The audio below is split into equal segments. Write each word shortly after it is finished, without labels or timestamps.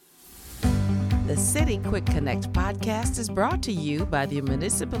The City Quick Connect podcast is brought to you by the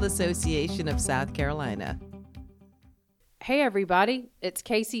Municipal Association of South Carolina. Hey everybody, it's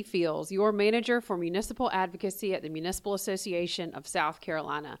Casey Fields, your manager for municipal advocacy at the Municipal Association of South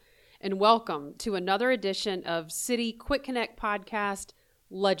Carolina. And welcome to another edition of City Quick Connect podcast,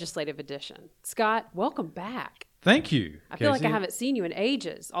 Legislative Edition. Scott, welcome back. Thank you, I feel like I haven't seen you in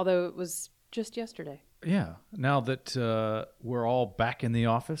ages, although it was just yesterday. Yeah, now that we're all back in the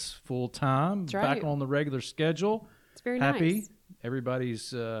office full time, back on the regular schedule. It's very happy. nice.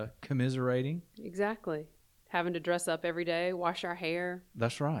 Everybody's commiserating. Exactly. Having to dress up every day, wash our hair.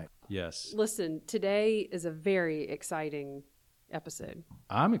 That's right. Yes. Listen, today is a very exciting episode.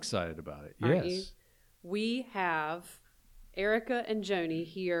 I'm excited about it. Aren't yes. you? We have Erica and Joni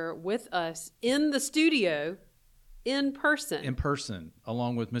here with us in the studio in person. In person,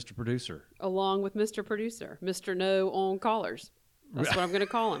 along with Mr. Producer. Along with Mr. Producer, Mr. No on callers. That's what I'm going to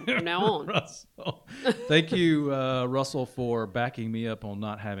call him from now on. Russell. Thank you, Russell, for backing me up on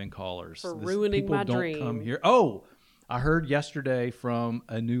not having callers. For ruining my dream. People don't come here. Oh, I heard yesterday from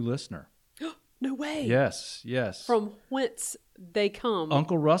a new listener. No way. Yes. From whence they come.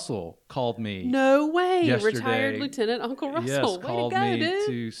 Uncle Russell called me. No way. Yesterday. Retired Lieutenant Uncle Russell. Yes, way called to go, me dude.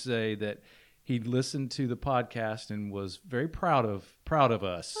 to say that he'd listened to the podcast and was very proud of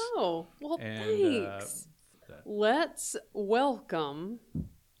us. Oh, well, And, thanks. Let's welcome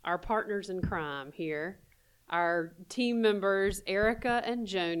our partners in crime here, our team members, Erica and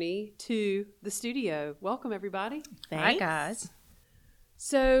Joni, to the studio. Welcome, everybody. Thanks. Hi, guys.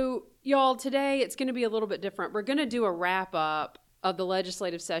 So, y'all, today it's going to be a little bit different. We're going to do a wrap-up of the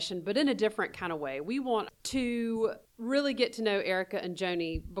legislative session, but in a different kind of way. We want to really get to know Erica and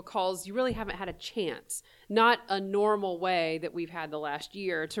Joni because you really haven't had a chance, not a normal way that we've had the last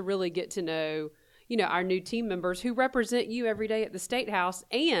year, to really get to know, our new team members who represent you every day at the State House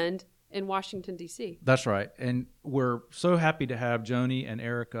and in Washington, D.C. That's right. And we're so happy to have Joni and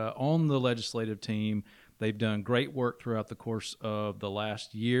Erica on the legislative team. They've done great work throughout the course of the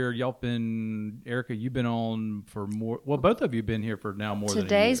last year. Erica, you've been on for more, both of you have been here for now more than a year.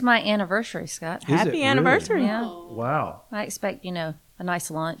 Today's my anniversary, Scott. Happy anniversary. Yeah. Oh. Wow. I expect, a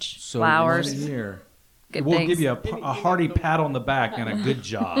nice lunch, So flowers. We'll things. give you a hearty pat on the back and a good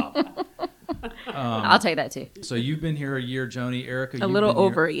job. I'll take that too. So you've been here a year, Joni. Erica, you've little been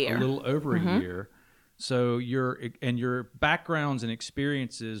over here a year. A little over a year. So your backgrounds and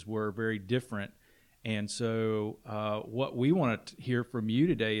experiences were very different. And so what we want to hear from you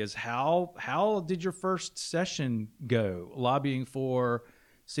today is how did your first session go, lobbying for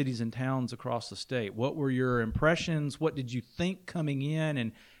cities and towns across the state? What were your impressions? What did you think coming in?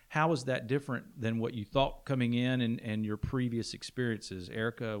 And how was that different than what you thought coming in and your previous experiences?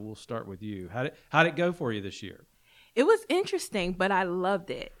 Erica, we'll start with you. How'd it go for you this year? It was interesting, but I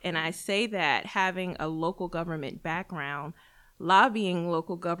loved it. And I say that having a local government background, lobbying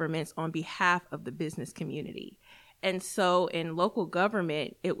local governments on behalf of the business community. And so in local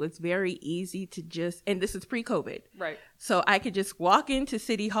government, it was very easy to and this is pre-COVID. Right. So I could just walk into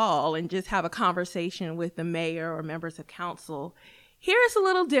City Hall and just have a conversation with the mayor or members of council. Here it's a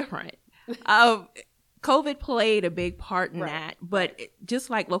little different. COVID played a big part in that, but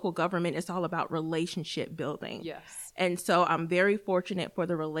just like local government, it's all about relationship building. Yes. And so I'm very fortunate for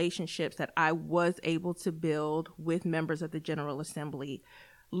the relationships that I was able to build with members of the General Assembly.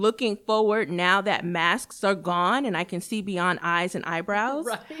 Looking forward, now that masks are gone and I can see beyond eyes and eyebrows,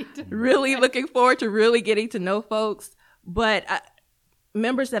 really looking forward to really getting to know folks. But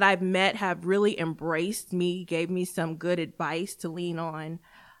members that I've met have really embraced me, gave me some good advice to lean on.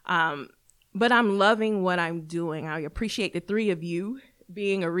 But I'm loving what I'm doing. I appreciate the three of you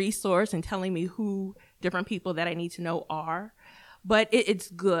being a resource and telling me who different people that I need to know are. But it's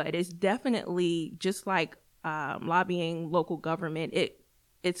good. It's definitely just like lobbying local government.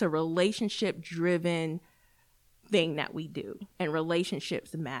 It's a relationship-driven thing that we do, and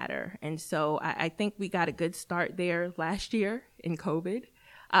relationships matter. And so I think we got a good start there last year in COVID.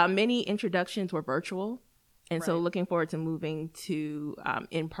 Many introductions were virtual, and so looking forward to moving to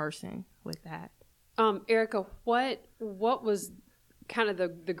in person with that. Erica, what was kind of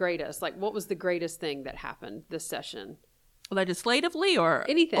the greatest? Like, what was the greatest thing that happened this session? Legislatively or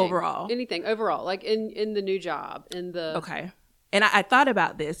anything overall? Anything overall, like in the new job, in the... Okay. And I thought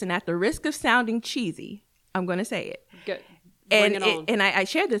about this, and at the risk of sounding cheesy, I'm going to say it. Good. And I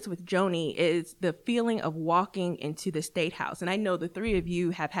shared this with Joni, is the feeling of walking into the State House. And I know the three of you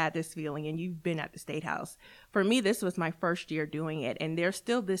have had this feeling, and you've been at the State House. For me, this was my first year doing it. And there's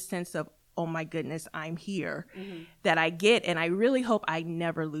still this sense of, oh my goodness, I'm here that I get. And I really hope I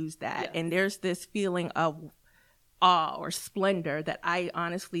never lose that. Yeah. And there's this feeling of awe or splendor that I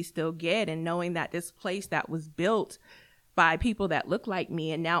honestly still get. And knowing that this place that was built by people that look like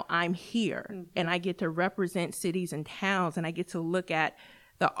me, and now I'm here and I get to represent cities and towns, and I get to look at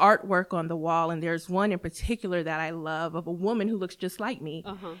the artwork on the wall. And there's one in particular that I love of a woman who looks just like me.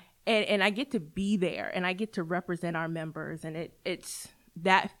 And I get to be there and I get to represent our members. And it's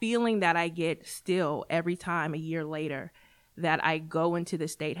that feeling that I get still every time a year later that I go into the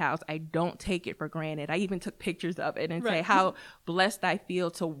State House. I don't take it for granted. I even took pictures of it and say how blessed I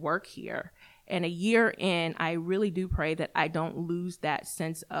feel to work here. And a year in, I really do pray that I don't lose that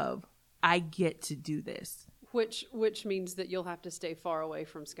sense of I get to do this. Which means that you'll have to stay far away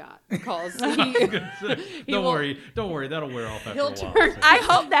from Scott because Don't worry, that'll wear off after a while. I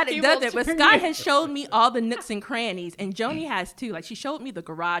hope that it He doesn't, will but Scott has showed me all the nooks and crannies, and Joni has too. Like, she showed me the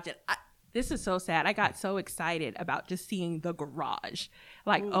garage, and this is so sad. I got so excited about just seeing the garage.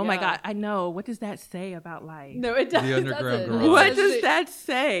 Like, oh my God, I know. What does that say about life? No, it doesn't. The underground garage. What does that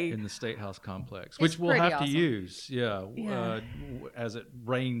say? In the State House complex, which we'll pretty have to awesome. use, as it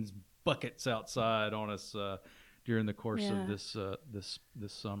rains buckets outside on us during the course of this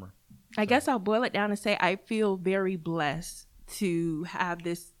summer. I guess I'll boil it down and say I feel very blessed to have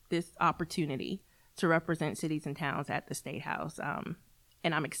this opportunity to represent cities and towns at the State House.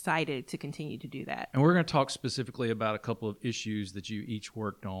 And I'm excited to continue to do that. And we're going to talk specifically about a couple of issues that you each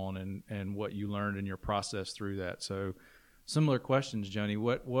worked on and what you learned in your process through that. So similar questions, Joni.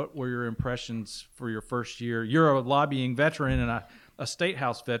 What were your impressions for your first year? You're a lobbying veteran and a State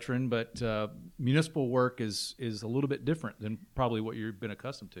House veteran, but municipal work is a little bit different than probably what you've been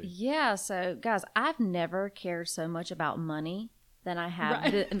accustomed to. Yeah, so guys, I've never cared so much about money than I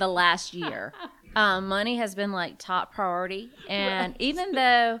have in the last year. Money has been like top priority. And even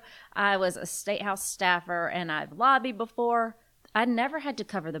though I was a State House staffer and I've lobbied before, I never had to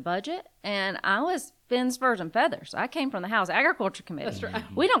cover the budget. And I was fins, furs, and feathers. I came from the House Agriculture Committee. That's right.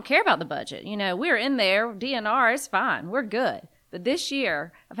 We don't care about the budget. You know, we're in there. DNR is fine. We're good. But this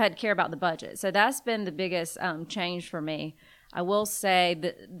year, I've had to care about the budget. So that's been the biggest change for me. I will say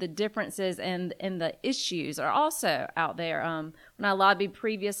that the differences and the issues are also out there. When I lobbied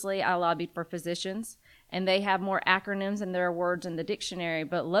previously, I lobbied for physicians, and they have more acronyms and there are words in the dictionary.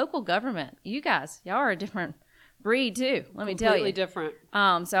 But local government, you guys, y'all are a different breed too. Let me tell you. Completely different.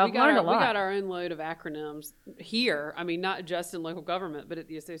 So I've learned a lot. We got our own load of acronyms here. I mean, not just in local government, but at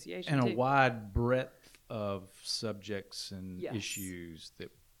the association And too. a wide breadth of subjects and issues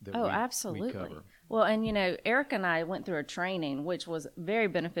that absolutely. we cover. Well, and you know, Erica and I went through a training which was very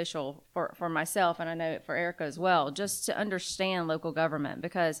beneficial for myself, and I know for Erica as well, just to understand local government,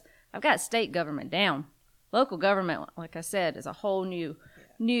 because I've got state government down. Local government, like I said, is a whole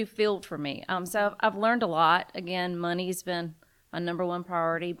new field for me. So I've learned a lot. Again, money's been my number one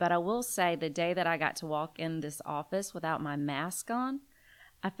priority, but I will say the day that I got to walk in this office without my mask on,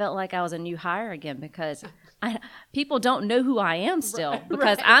 I felt like I was a new hire again, because people don't know who I am still,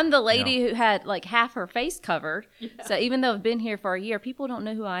 because I'm the lady who had like half her face covered. So even though I've been here for a year, people don't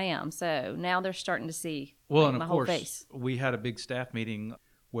know who I am. So now they're starting to see and my of whole course, face. we had a big staff meeting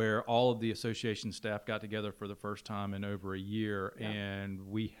where all of the association staff got together for the first time in over a year, and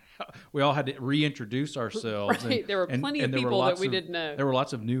we all had to reintroduce ourselves. Right. And, There were plenty of there were people that lots we of- didn't know. There were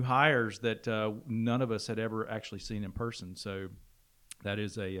lots of new hires that none of us had ever actually seen in person. So that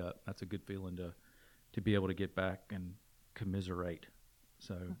is that's a good feeling to be able to get back and commiserate.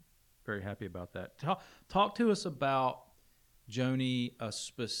 So very happy about that. Talk to us about, Joni, a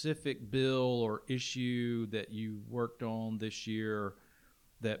specific bill or issue that you worked on this year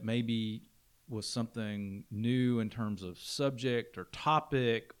that maybe was something new in terms of subject or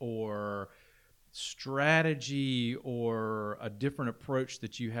topic or strategy, or a different approach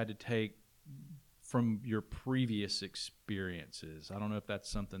that you had to take from your previous experiences. I don't know if that's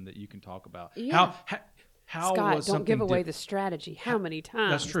something that you can talk about. Yeah. How Scott, was don't something give away the strategy. How many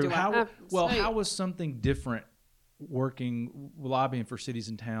times? That's true. do I have to say How it? was something different lobbying for cities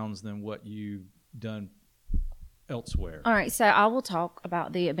and towns than what you've done elsewhere? All right, so I will talk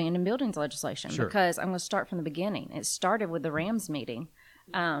about the abandoned buildings legislation, Sure. because I'm going to start from the beginning. It started with the Rams meeting.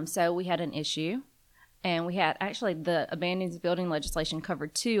 So we had an issue, and we had actually the abandoned building legislation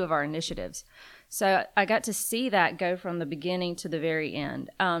covered 2 of our initiatives. So I got to see that go from the beginning to the very end.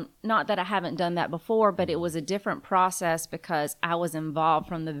 Not that I haven't done that before, but it was a different process because I was involved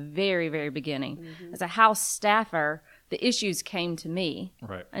from the very, very beginning. Mm-hmm. As a House staffer, the issues came to me.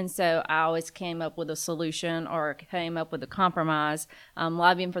 Right. And so I always came up with a solution or came up with a compromise.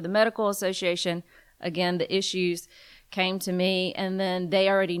 Lobbying for the Medical Association, again, the issues came to me, and then they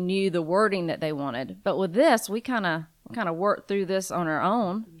already knew the wording that they wanted. But with this, we kind of kind of worked through this on our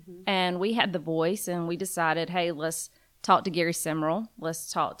own, and we had the voice, and we decided, hey, let's talk to Gary Simmerl,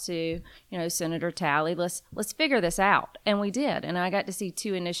 let's talk to Senator Talley, let's figure this out, and we did. And I got to see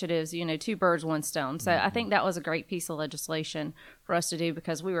two initiatives, two birds, one stone. So I think that was a great piece of legislation for us to do,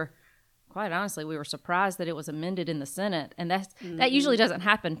 because quite honestly, we were surprised that it was amended in the Senate, and that usually doesn't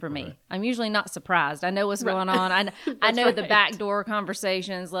happen for me. Right. I'm usually not surprised. I know what's going on. I know the backdoor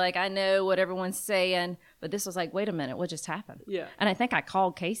conversations, like I know what everyone's saying, but this was like, wait a minute, what just happened? Yeah. And I think I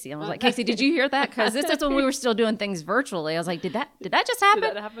called Casey. I was like, Casey, did you hear that? Because this is when we were still doing things virtually. I was like, did that just happen?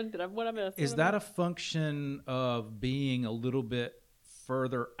 Did that happen? What I missed? Is that a function of being a little bit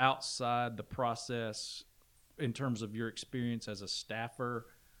further outside the process in terms of your experience as a staffer?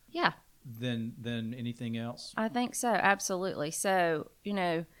 Yeah. Than anything else? I think so, absolutely. So,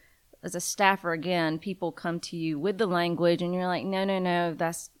 as a staffer, again, people come to you with the language, and you're like, no,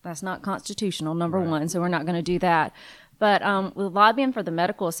 that's not constitutional, number one, so we're not going to do that. But with lobbying for the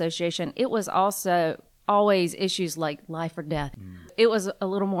Medical Association, it was also always issues like life or death. It was a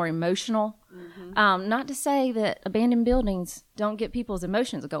little more emotional. Not to say that abandoned buildings don't get people's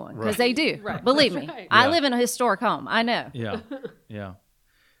emotions going, because they do. Right. Believe me. Right. I live in a historic home. I know. Yeah, yeah.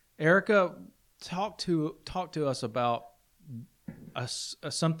 Erica, talk to us about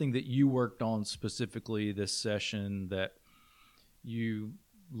something that you worked on specifically this session that you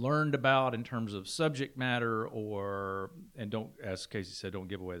learned about in terms of subject matter, and don't, as Casey said, don't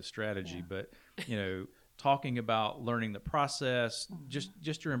give away the strategy, but talking about learning the process,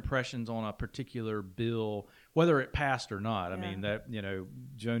 just your impressions on a particular bill, whether it passed or not. Yeah. I mean, that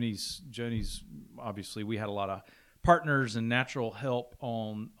Joni's obviously, we had a lot of partners and natural help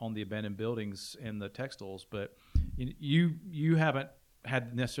on the abandoned buildings and the textiles, but you haven't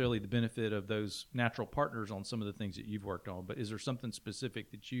had necessarily the benefit of those natural partners on some of the things that you've worked on. But is there something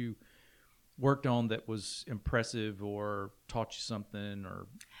specific that you worked on that was impressive or taught you something? Or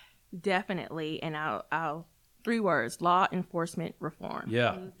definitely, and I'll 3 words: law enforcement reform.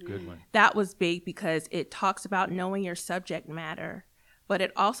 Yeah, good one. That was big because it talks about knowing your subject matter, but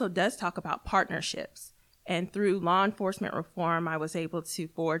it also does talk about partnerships. And through law enforcement reform, I was able to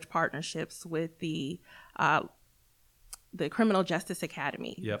forge partnerships with the Criminal Justice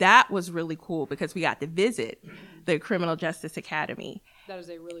Academy. Yep. That was really cool because we got to visit the Criminal Justice Academy. That is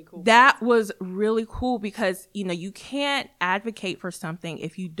a really cool. That was really cool because, you can't advocate for something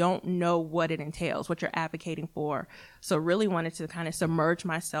if you don't know what it entails, what you're advocating for. So really wanted to kind of submerge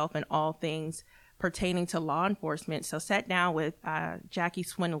myself in all things pertaining to law enforcement. So sat down with Jackie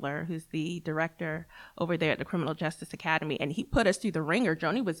Swindler, who's the director over there at the Criminal Justice Academy, and he put us through the ringer.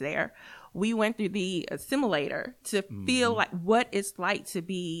 Joni was there. We went through the simulator to feel like what it's like to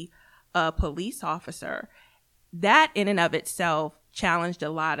be a police officer. That in and of itself challenged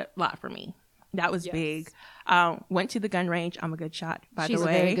a lot for me. That was big. Went to the gun range. I'm a good shot, by the way. She's a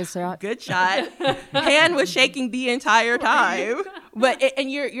very good shot. Good shot. Hand was shaking the entire time. But and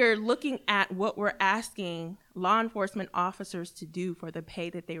you're looking at what we're asking law enforcement officers to do for the pay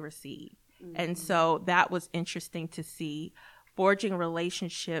that they receive. And so that was interesting to see. Forging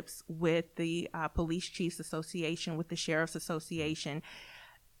relationships with the Police Chiefs Association, with the Sheriff's Association.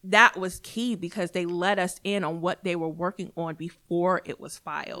 That was key because they let us in on what they were working on before it was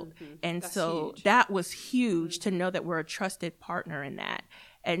filed. And that's so huge. That was huge to know that we're a trusted partner in that.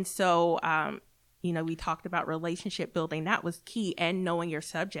 And so, we talked about relationship building. That was key, and knowing your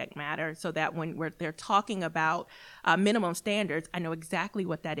subject matter so that when they're talking about minimum standards, I know exactly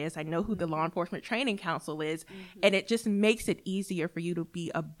what that is. I know who the Law Enforcement Training Council is, and it just makes it easier for you to be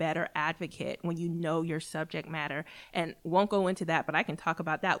a better advocate when you know your subject matter. And won't go into that, but I can talk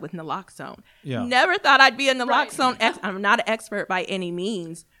about that with naloxone. Yeah. Never thought I'd be a naloxone. I'm not an expert by any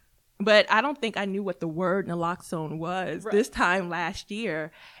means, but I don't think I knew what the word naloxone was this time last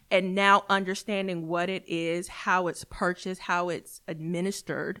year. And now understanding what it is, how it's purchased, how it's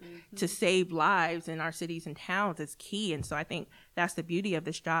administered to save lives in our cities and towns is key. And so I think that's the beauty of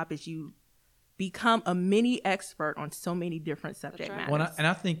this job, is you become a mini expert on so many different subject matters. Well, and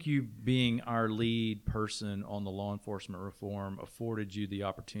I think you being our lead person on the law enforcement reform afforded you the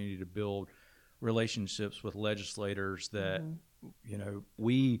opportunity to build relationships with legislators that,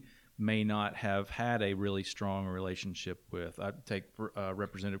 we may not have had a really strong relationship with. I take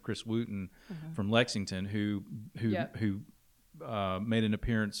Representative Chris Wooten from Lexington, who made an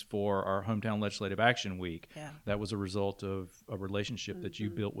appearance for our Hometown Legislative Action Week. Yeah. That was a result of a relationship that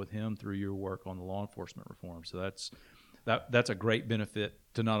you built with him through your work on the law enforcement reform. So that's a great benefit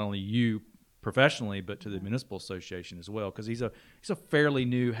to not only you professionally, but to the municipal association as well, because he's a fairly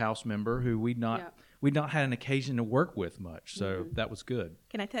new House member who we'd not we'd not had an occasion to work with much. So that was good.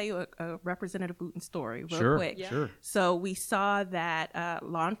 Can I tell you a Representative Wooten story real Sure, quick? sure. So we saw that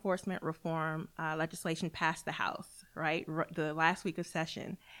law enforcement reform legislation passed the House, right, the last week of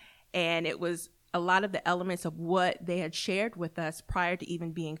session. And it was a lot of the elements of what they had shared with us prior to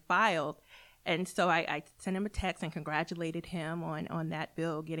even being filed. And so I sent him a text and congratulated him on that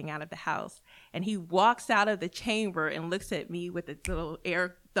bill getting out of the House. And he walks out of the chamber and looks at me with his little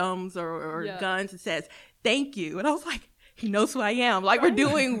air thumbs or guns and says, "Thank you." And I was like, he knows who I am. Like, we're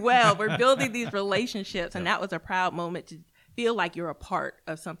doing well. We're building these relationships. And that was a proud moment to feel like you're a part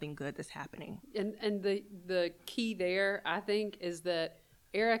of something good that's happening. And the key there, I think, is that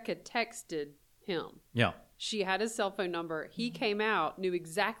Erica texted him. Yeah. She had his cell phone number. He came out, knew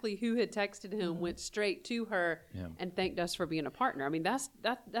exactly who had texted him, went straight to her, and thanked us for being a partner. I mean, that's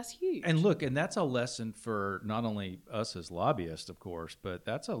huge. And look, and that's a lesson for not only us as lobbyists, of course, but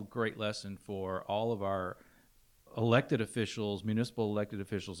that's a great lesson for all of our elected officials, municipal elected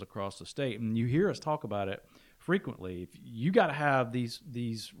officials across the state. And you hear us talk about it frequently. You got to have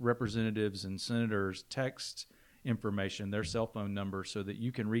these representatives and senators text information, their cell phone number, so that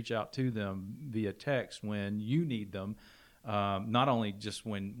you can reach out to them via text when you need them. Not only just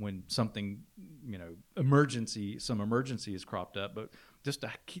when something, some emergency has cropped up, but just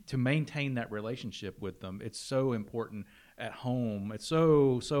to maintain that relationship with them. It's so important at home. It's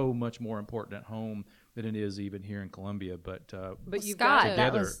so much more important at home than it is even here in Columbia. But you've Scott,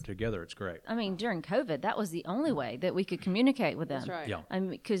 got together, it's great. I mean, during COVID, that was the only way that we could communicate with them. That's right. Yeah. I mean,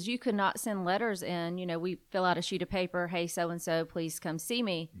 because you could not send letters in. We fill out a sheet of paper. Hey, so and so, please come see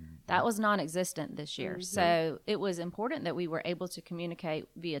me. That was non-existent this year. So it was important that we were able to communicate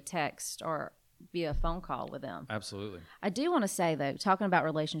via text or via phone call with them. Absolutely. I do want to say, though, talking about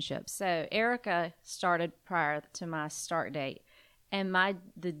relationships. So Erica started prior to my start date, and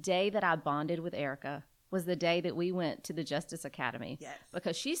the day that I bonded with Erica was the day that we went to the Justice Academy. Yes.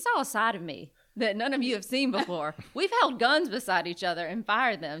 Because she saw a side of me that none of you have seen before. We've held guns beside each other and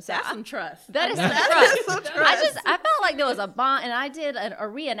fired them. So That's some trust. that is some trust. I felt like there was a bond, and I did a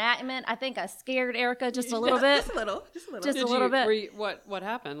reenactment. I think I scared Erica just a little bit. Just a little. Just a little bit. Were you, what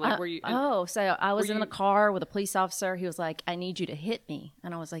happened? Like, were you? So I was in a car with a police officer. He was like, "I need you to hit me,"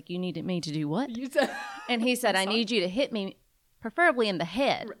 and I was like, "You needed me to do what?" You said, And he said, "I need you to hit me, preferably in the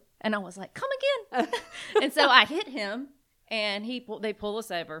head." And I was like, "Come again." And so I hit him, and they pull us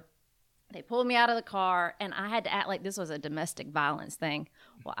over. They pulled me out of the car, and I had to act like this was a domestic violence thing.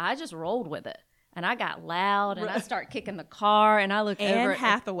 Well, I just rolled with it, and I got loud, and I start kicking the car, and I look over. Anne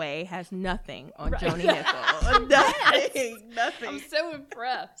Hathaway has nothing on Joni Nickel. Nothing. I'm so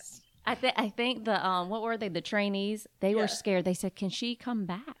impressed. I think the what were they? The trainees. They were scared. They said, "Can she come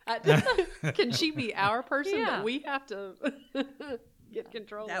back?" Can she be our person? Yeah. But we have to get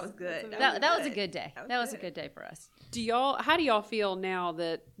control. That was good. That was a good day. That was a good day for us. How do y'all feel now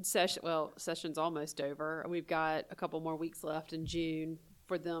that session's almost over? We've got a couple more weeks left in June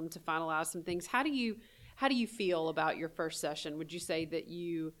for them to finalize some things. How do you feel about your first session? Would you say that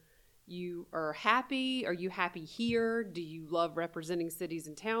you are happy? Are you happy here? Do you love representing cities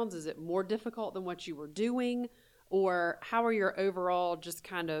and towns? Is it more difficult than what you were doing? Or how are your overall just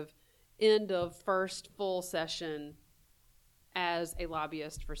kind of end of first full session as a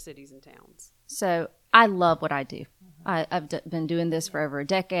lobbyist for cities and towns? So I love what I do. I've been doing this for over a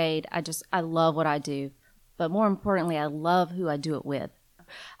decade. I love what I do. But more importantly, I love who I do it with.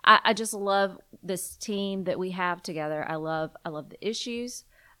 I just love this team that we have together. I love the issues.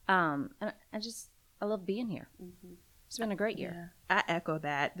 And I love being here. It's been a great year. I echo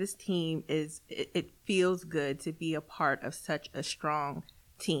that. This team it feels good to be a part of such a strong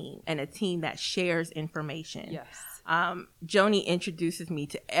team and a team that shares information. Yes. Joni introduces me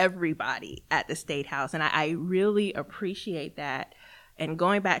to everybody at the State House, and I really appreciate that. And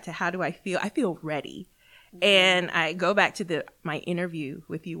going back to how do I feel ready. And I go back to my interview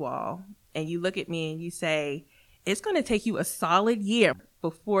with you all, and you look at me and you say, it's going to take you a solid year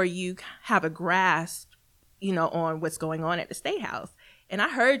before you have a grasp, on what's going on at the State House. And I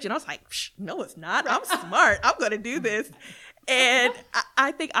heard you, and I was like, no, it's not. I'm smart. I'm going to do this. And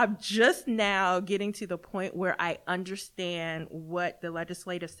I think I'm just now getting to the point where I understand what the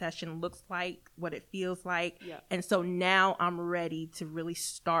legislative session looks like, what it feels like. Yeah. And so now I'm ready to really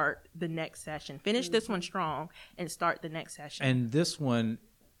start the next session, finish this one strong and start the next session. And this one,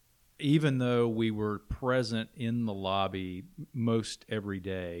 even though we were present in the lobby most every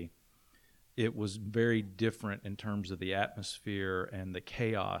day, it was very different in terms of the atmosphere and the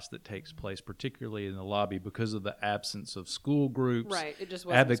chaos that takes place, particularly in the lobby, because of the absence of school groups, Right. It just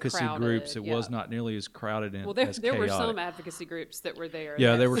wasn't as advocacy crowded. groups. It Yeah. was not nearly as crowded and Well, there as were chaotic. some advocacy groups that were there.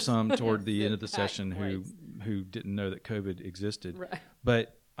 Yeah, there were That's- some toward the end of the packed session place. who didn't know that COVID existed. Right.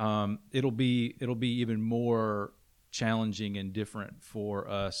 But it'll be even more challenging and different for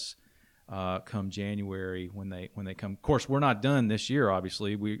us come January when they come. Of course, we're not done this year.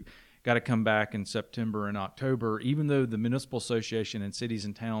 Obviously, we got to come back in September and October. Even though the municipal association and cities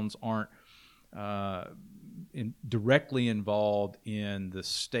and towns aren't directly involved in the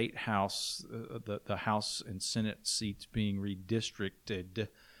state house, the House and Senate seats being redistricted.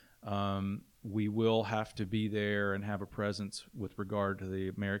 We will have to be there and have a presence with regard to the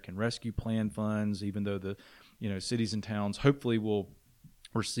American Rescue Plan funds, even though the cities and towns hopefully will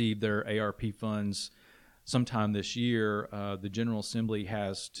receive their ARP funds sometime this year. The General Assembly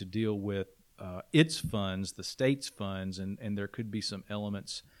has to deal with its funds, the state's funds, and there could be some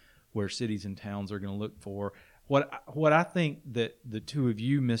elements where cities and towns are going to look for. What I think that the two of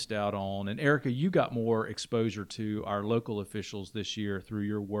you missed out on, and Erica, you got more exposure to our local officials this year through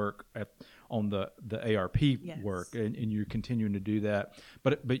your work on the ARP work, and you're continuing to do that.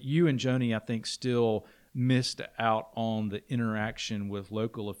 But you and Joni, I think, still missed out on the interaction with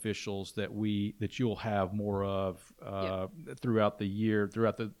local officials that you'll have more of throughout the year,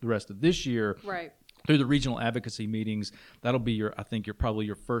 throughout the rest of this year. Right. Through the regional advocacy meetings. That'll be probably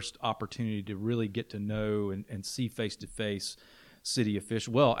your first opportunity to really get to know and see face-to-face city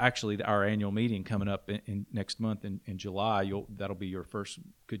officials. Well, actually, our annual meeting coming up in next month in July, that'll be your first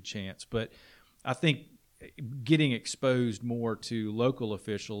good chance. But I think getting exposed more to local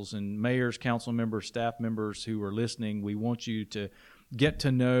officials and mayors, council members, staff members who are listening, we want you to get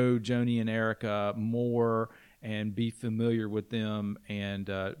to know Joni and Erica more and be familiar with them and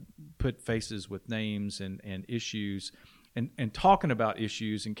put faces with names and issues. And talking about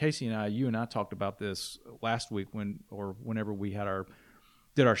issues, and Casey and you and I talked about this last week whenever we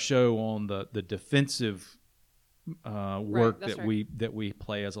did our show on the defensive work that we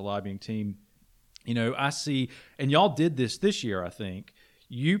play as a lobbying team. I see, and y'all did this year, I think.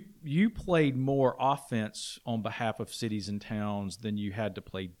 You played more offense on behalf of cities and towns than you had to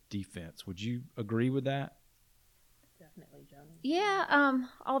play defense. Would you agree with that? Definitely, Joni. Yeah,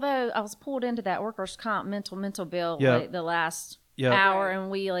 although I was pulled into that workers' comp mental bill the last Yeah. hour,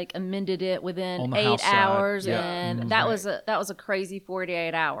 and we amended it On within the 8 House side. hours, Yeah. and Mhm. that was a crazy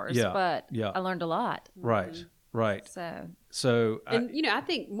 48 hours. Yeah. But Yeah. I learned a lot. Right. So And I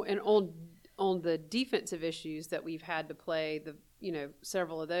think on the defensive issues that we've had to play,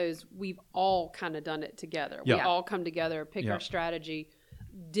 several of those, we've all kind of done it together. We Yeah. all come together, pick Yeah. our strategy,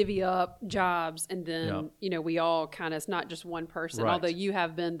 divvy up jobs, and then we all kind of, it's not just one person. Right. Although you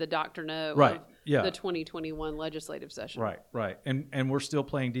have been the Dr. No Right. of Yeah. the 2021 legislative session. Right. And we're still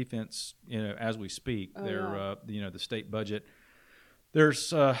playing defense, as we speak. Oh, the state budget. There's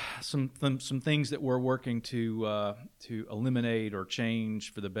some things that we're working to eliminate or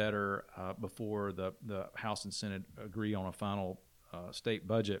change for the better before the House and Senate agree on a final state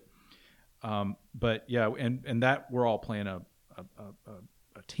budget. But yeah, and that we're all playing a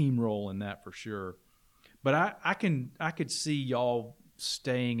team role in that for sure. But I could see y'all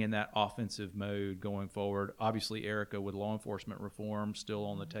staying in that offensive mode going forward. Obviously, Erica, with law enforcement reform still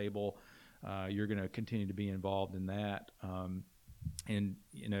on the table, you're going to continue to be involved in that. And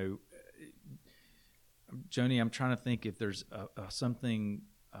Joni, I'm trying to think if there's something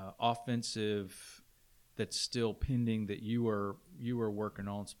offensive that's still pending that you were working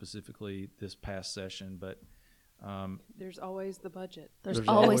on specifically this past session, but There's always the budget. There's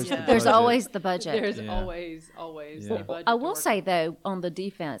always the there's budget. always the budget. There's Yeah. always Yeah. the budget. I to will work say, though, on the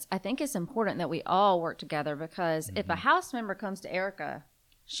defense, I think it's important that we all work together, because if Mm-hmm. a House member comes to Erica,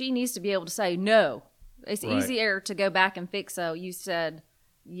 she needs to be able to say no. It's Right. easier to go back and fix you said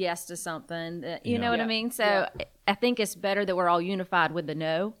yes to something. You know what I Yeah. mean? So Yeah. I think it's better that we're all unified with the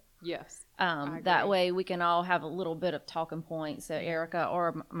no. Yes. I That agree. way we can all have a little bit of talking points. So Erica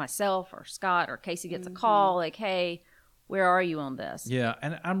or myself or Scott or Casey gets a call like, hey, where are you on this? yeah,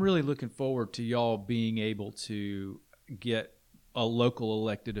 and I'm really looking forward to y'all being able to get a local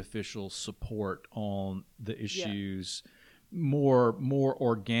elected official support on the issues more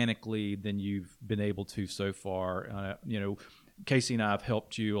organically than you've been able to so far. Casey and I have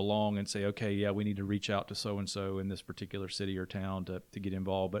helped you along and say, okay, yeah, we need to reach out to so-and-so in this particular city or town to get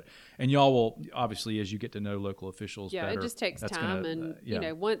involved. And y'all will, obviously, as you get to know local officials Yeah, better. it just takes that's time, gonna,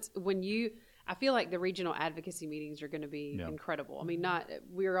 and I feel like the regional advocacy meetings are going to be incredible. I mean,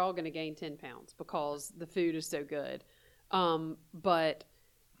 we're all going to gain 10 pounds because the food is so good. But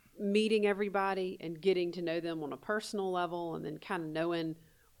meeting everybody and getting to know them on a personal level, and then kind of knowing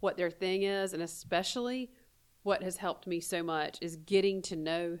what their thing is. And especially what has helped me so much is getting to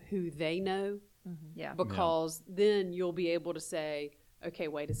know who they know. Yeah. Because then you'll be able to say, okay,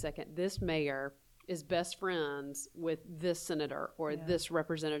 wait a second, this mayor is best friends with this senator or this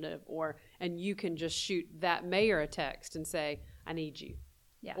representative, and you can just shoot that mayor a text and say, I need you.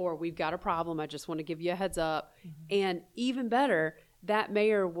 Yeah. Or we've got a problem. I just want to give you a heads up. And even better, that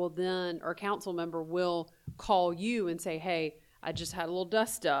mayor will then, or council member will call you and say, hey, I just had a little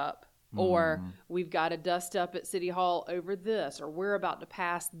dust up, or we've got a dust up at City Hall over this, or we're about to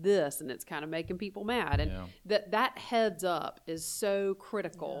pass this, and it's kind of making people mad. And that heads up is so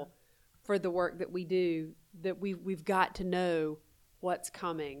critical for the work that we do, that we've got to know what's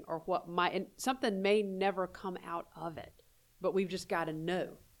coming or what might, and something may never come out of it, but we've just got to know,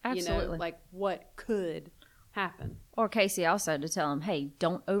 Absolutely. like what could happen. Or Casey also to tell them, hey,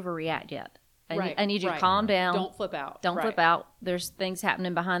 don't overreact yet. Right, I need you right. to calm down. Don't flip out. Don't Right. flip out. There's things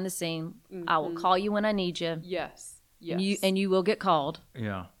happening behind the scene. I will call you when I need you. Yes. And you will get called.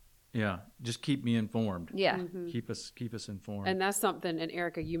 Yeah. Just keep me informed. Yeah. Keep us informed. And that's something, and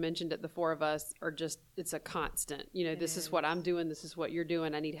Erica, you mentioned it, the four of us are just, it's a constant. This is what I'm doing. This is what you're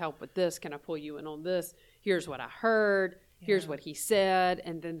doing. I need help with this. Can I pull you in on this? Here's what I heard. Here's what he said.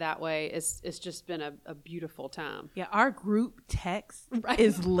 And then that way, it's just been a beautiful time. Yeah, our group text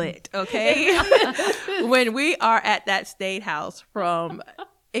is lit, okay? When we are at that State House from,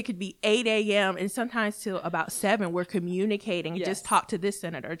 it could be 8 a.m. and sometimes till about 7, we're communicating. Yes. Just talk to this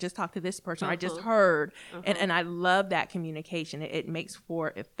senator, just talk to this person. I just heard. And I love that communication. It makes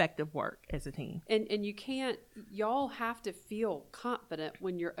for effective work as a team. And you can't, y'all have to feel confident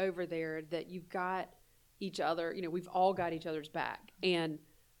when you're over there that you've got each other, we've all got each other's back. And,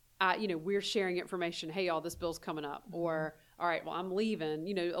 we're sharing information. Hey, y'all, this bill's coming up. Or, all right, well, I'm leaving.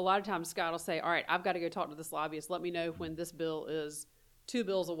 A lot of times Scott will say, all right, I've got to go talk to this lobbyist. Let me know when this bill is 2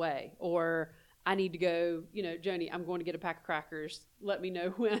 bills away. Or I need to go, Joni, I'm going to get a pack of crackers. Let me know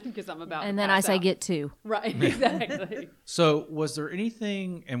when, because I'm about And to then I pass say out. get 2. Right, exactly. So, was there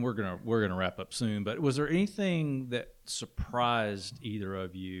anything, and we're gonna wrap up soon, but was there anything that surprised either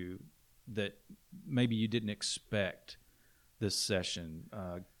of you that maybe you didn't expect this session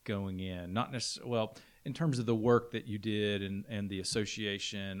going in? Not necessarily, well, in terms of the work that you did and the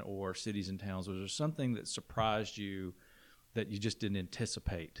association or cities and towns, was there something that surprised you that you just didn't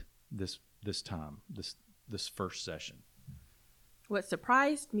anticipate this time, this first session? What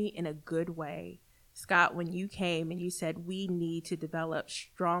surprised me in a good way, Scott, when you came and you said we need to develop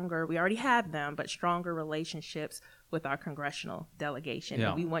stronger, we already have them, but stronger relationships with our congressional delegation. Yeah.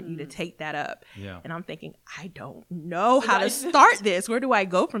 And we want you to take that up. Yeah. And I'm thinking, I don't know how to start this. Where do I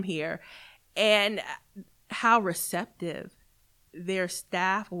go from here? And how receptive their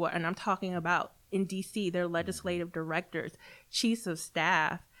staff were. And I'm talking about in DC, their legislative directors, chiefs of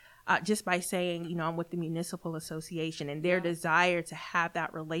staff, just by saying, I'm with the Municipal Association, and their desire to have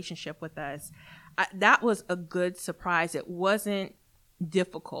that relationship with us. That was a good surprise. It wasn't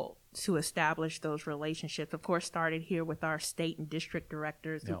difficult to establish those relationships. Of course, started here with our state and district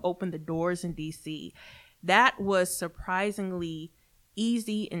directors who opened the doors in DC. That was surprisingly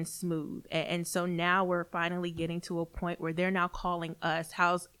easy and smooth. And so now we're finally getting to a point where they're now calling us,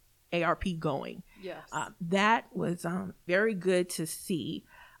 how's ARP going? Yes. That was very good to see.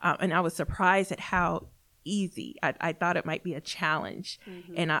 And I was surprised at how easy. I thought it might be a challenge.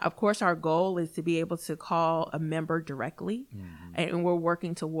 And of course, our goal is to be able to call a member directly. And we're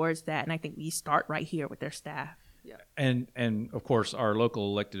working towards that. And I think we start right here with their staff. Yeah. And of course, our local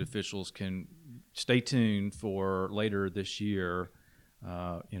elected officials can stay tuned for later this year.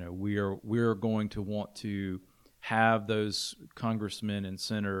 We're going to want to have those congressmen and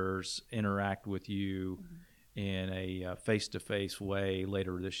senators interact with you in a face-to-face way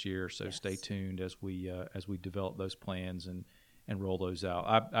later this year. So stay tuned as we develop those plans and roll those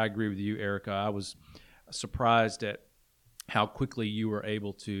out. I agree with you, Erica. I was surprised at how quickly you were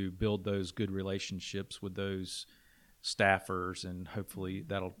able to build those good relationships with those staffers, and hopefully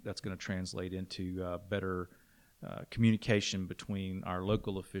that's going to translate into better communication between our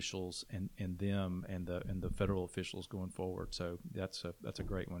local officials and them and the federal officials going forward. So that's a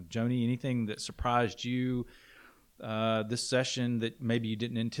great one. Joni, anything that surprised you this session that maybe you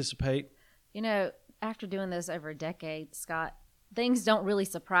didn't anticipate? After doing this over a decade, Scott, things don't really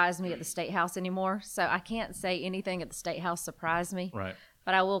surprise me at the State House anymore. So I can't say anything at the State House surprised me. Right.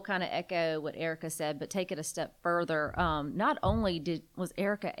 But I will kind of echo what Erica said, but take it a step further. Not only was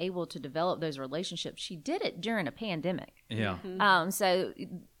Erica able to develop those relationships, she did it during a pandemic. Yeah. So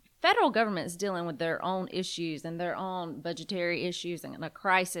federal government is dealing with their own issues and their own budgetary issues and a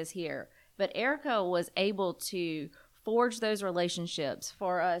crisis here. But Erica was able to forge those relationships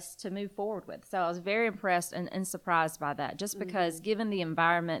for us to move forward with. So I was very impressed and surprised by that, just because given the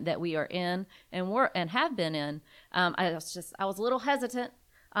environment that we are in and have been in, I was a little hesitant.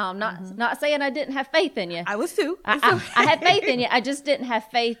 Not saying I didn't have faith in you. I was too. I had faith in you. I just didn't have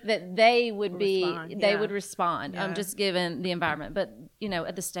faith that they would respond. Yeah. Just given the environment. But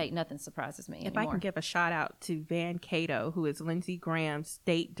at the state, nothing surprises me If anymore. I can give a shout out to Van Cato, who is Lindsey Graham's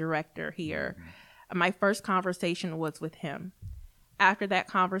state director here. My first conversation was with him. After that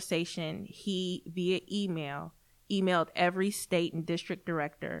conversation, he, via emailed every state and district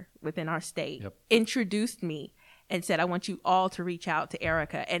director within our state, introduced me, and said, I want you all to reach out to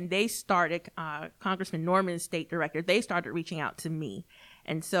Erica. And they started, Congressman Norman's state director, they started reaching out to me.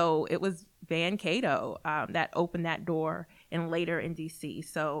 And so it was Van Cato that opened that door, and later in D.C.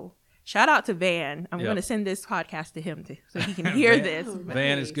 So shout out to Van. I'm going to send this podcast to him so he can hear this.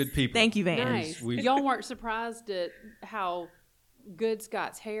 Van is good people. Thank you, Van. Nice. Y'all weren't surprised at how good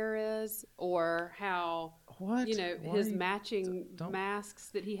Scott's hair is, or how his matching masks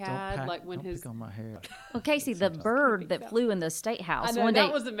that he had, when his pick on my hair. Well, Casey, the bird that flew in the state house. I know,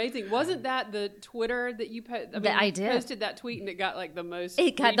 that was amazing. Wasn't that the Twitter that you I did. posted that tweet, and it got like the most.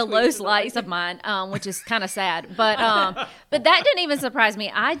 It got the lowest likes of mine, which is kind of sad. But but that didn't even surprise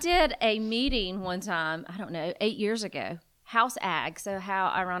me. I did a meeting one time, I don't know, 8 years ago, House Ag. So how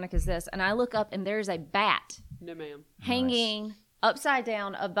ironic is this? And I look up, and there's a bat. No, ma'am. Hanging upside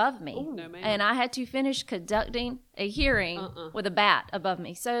down above me. Ooh, no, ma'am. And I had to finish conducting a hearing with a bat above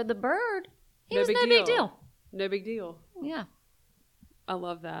me. So the bird, he was no big deal. No big deal. Yeah. I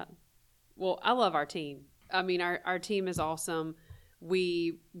love that. Well, I love our team. I mean, our team is awesome.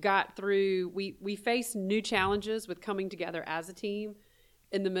 We got through, we faced new challenges with coming together as a team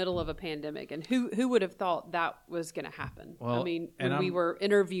in the middle of a pandemic. And who would have thought that was going to happen? Well, I mean, when we were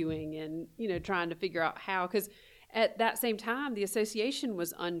interviewing and, trying to figure out how, because at that same time, the association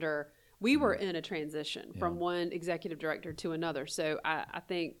was we were in a transition from one executive director to another. So I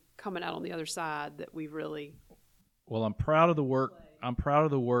think coming out on the other side that we really. Well, I'm proud of the work. I'm proud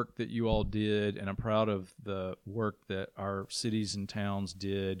of the work that you all did, and I'm proud of the work that our cities and towns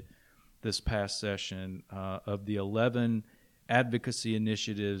did this past session, of the 11 advocacy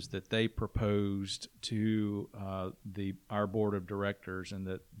initiatives that they proposed to our board of directors, and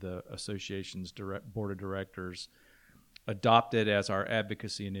that the association's board of directors adopted as our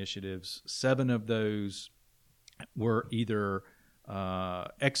advocacy initiatives. 7 of those were either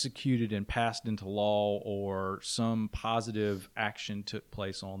executed and passed into law, or some positive action took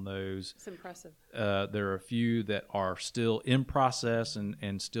place on those. It's impressive. There are a few that are still in process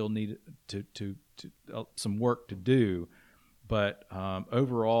and still need to some work to do. But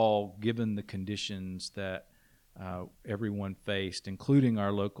overall, given the conditions that everyone faced, including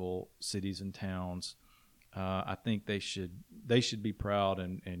our local cities and towns, I think they should be proud,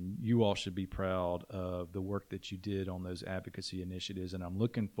 and you all should be proud of the work that you did on those advocacy initiatives. And I'm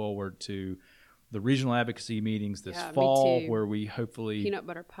looking forward to the regional advocacy meetings this fall, where we hopefully peanut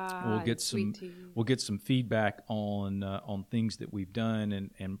butter pie. We'll get some feedback on things that we've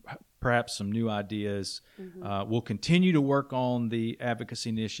done, and perhaps some new ideas. We'll continue to work on the advocacy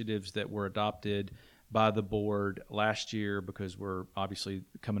initiatives that were adopted by the board last year, because we're obviously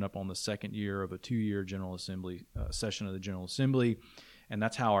coming up on the second year of a 2-year General Assembly session of the General Assembly, and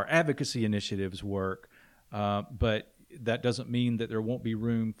that's how our advocacy initiatives work. But that doesn't mean that there won't be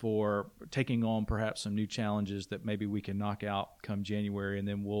room for taking on perhaps some new challenges that maybe we can knock out come January, and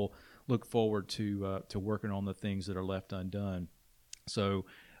then we'll look forward to working on the things that are left undone. So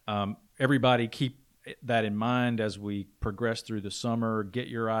everybody keep that in mind as we progress through the summer. Get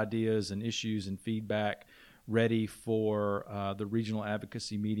your ideas and issues and feedback ready for the regional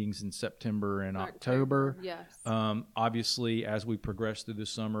advocacy meetings in September and October. Yes. Obviously, as we progress through the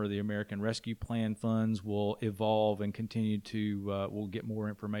summer, the American Rescue Plan funds will evolve and continue to, we'll get more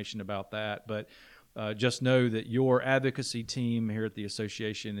information about that. But just know that your advocacy team here at the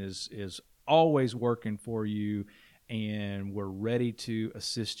association is always working for you, and we're ready to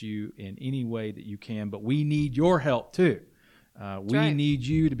assist you in any way that you can. But we need your help too. We need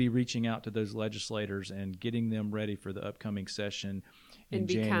you to be reaching out to those legislators and getting them ready for the upcoming session in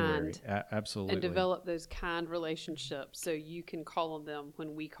January. Kind. Absolutely. And develop those kind relationships so you can call on them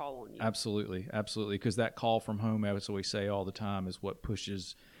when we call on you. Absolutely. Because that call from home, as we say all the time, is what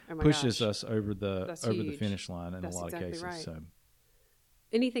pushes us over the finish line in a lot of cases. Right. So.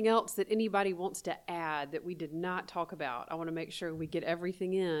 Anything else that anybody wants to add that we did not talk about? I want to make sure we get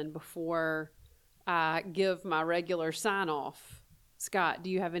everything in before I give my regular sign-off Scott, do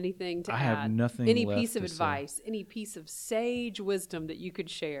you have anything to add? I have nothing Any left piece of to say. advice, any piece of sage wisdom that you could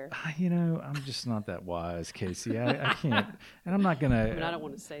share? I'm just not that wise, Casey. I can't, and I'm not gonna. I mean, I don't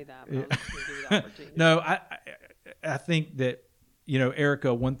want to say that, but I'm just going to give you the opportunity. No, I think that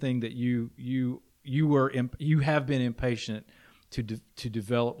Erica, one thing that you have been impatient to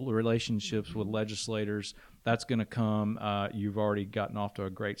develop relationships with legislators. That's going to come. You've already gotten off to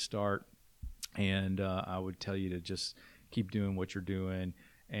a great start, and I would tell you to just keep doing what you're doing.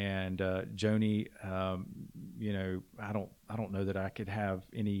 And Joni, I don't know that I could have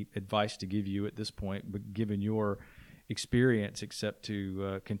any advice to give you at this point, but given your experience, except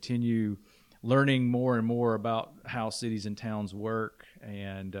to continue learning more and more about how cities and towns work,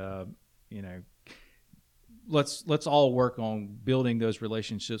 and let's all work on building those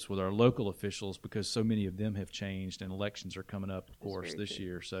relationships with our local officials, because so many of them have changed, and elections are coming up, of course, this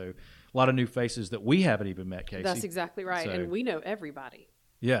year. So a lot of new faces that we haven't even met, Casey. That's exactly right. So, and we know everybody.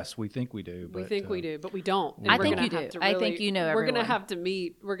 Yes, we think we do. We think we do, but we don't. And I we're think gonna you have do. to I really- think you know We're going to everyone. have to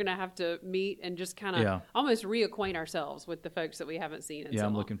meet. We're going to have to meet and just kind of almost reacquaint ourselves with the folks that we haven't seen in so I'm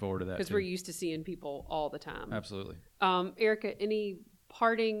long. looking forward to that, because too. we're used to seeing people all the time. Absolutely. Erica, any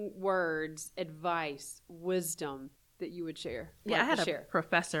parting words, advice, wisdom that you would share? Yeah, I had share. a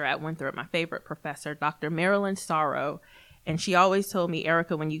professor at Winthrop, my favorite professor, Dr. Marilyn Sorrow, and she always told me,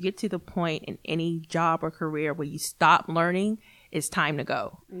 Erica, when you get to the point in any job or career where you stop learning, it's time to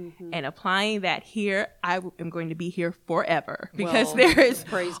go. Mm-hmm. And applying that here, I am going to be here forever, because there is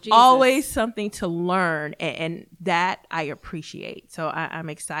praise Jesus. always something to learn, and that I appreciate. So I'm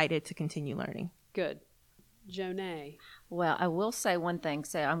excited to continue learning. Good. Jonay. Well, I will say one thing.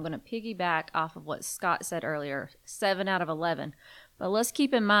 So I'm going to piggyback off of what Scott said earlier, 7 out of 11. But let's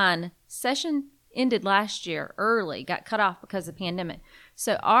keep in mind, session ended last year early, got cut off because of the pandemic.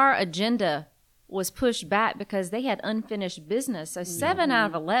 So our agenda was pushed back because they had unfinished business. So 7 out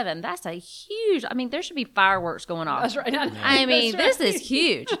of 11, that's a huge, there should be fireworks going off. That's right. This is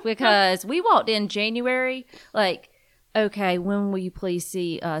huge, because we walked in January, like, okay, when will you please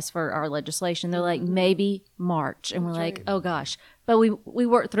see us for our legislation? They're like, maybe March. And we're like, oh gosh. But we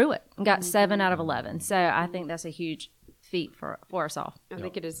worked through it and got 7 out of 11. So I think that's a huge feat for us all. I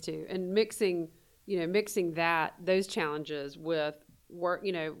think it is too. And mixing those challenges with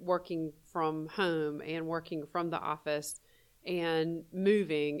working from home and working from the office, and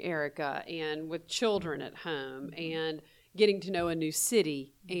moving, Erica, and with children at home, and getting to know a new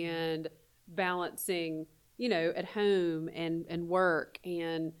city, and balancing, at home and work,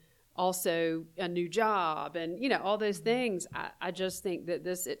 and also a new job, and, all those things. I just think that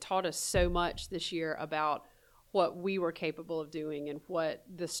it taught us so much this year about what we were capable of doing, and what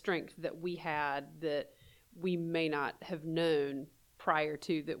the strength that we had that we may not have known prior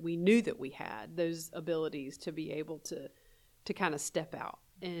to, that we knew that we had those abilities to be able to kind of step out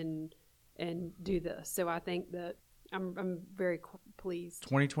and do this. So I think that I'm very pleased.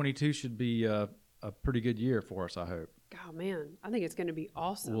 2022 should be a pretty good year for us, I hope. Oh man, I think it's going to be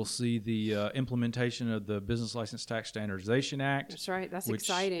awesome. We'll see the implementation of the Business License Tax Standardization Act. That's right. That's which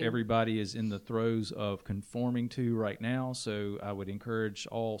exciting. Everybody is in the throes of conforming to right now. So I would encourage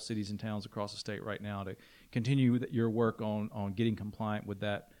all cities and towns across the state right now to continue your work on getting compliant with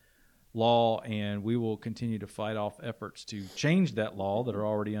that law, and we will continue to fight off efforts to change that law that are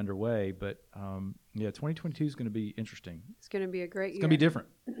already underway. But 2022 is going to be interesting. It's going to be a great year. It's going to be different.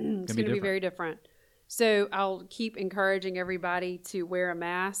 It's going to be very different. So I'll keep encouraging everybody to wear a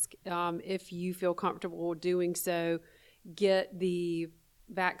mask. If you feel comfortable doing so, get the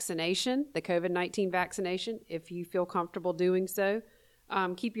vaccination, the COVID-19 vaccination, if you feel comfortable doing so.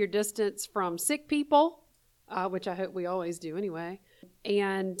 Keep your distance from sick people, which I hope we always do anyway.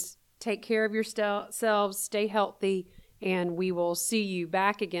 And take care of yourselves, stay healthy, and we will see you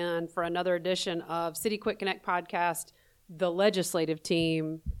back again for another edition of City Quick Connect Podcast, the legislative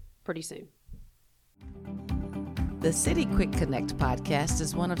team, pretty soon. The City Quick Connect podcast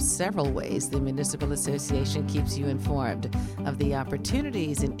is one of several ways the Municipal Association keeps you informed of the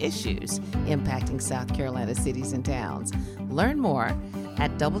opportunities and issues impacting South Carolina cities and towns. Learn more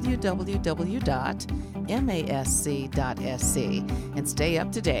at www.masc.sc and stay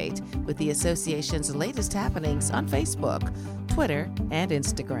up to date with the association's latest happenings on Facebook, Twitter, and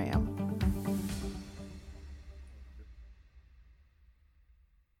Instagram.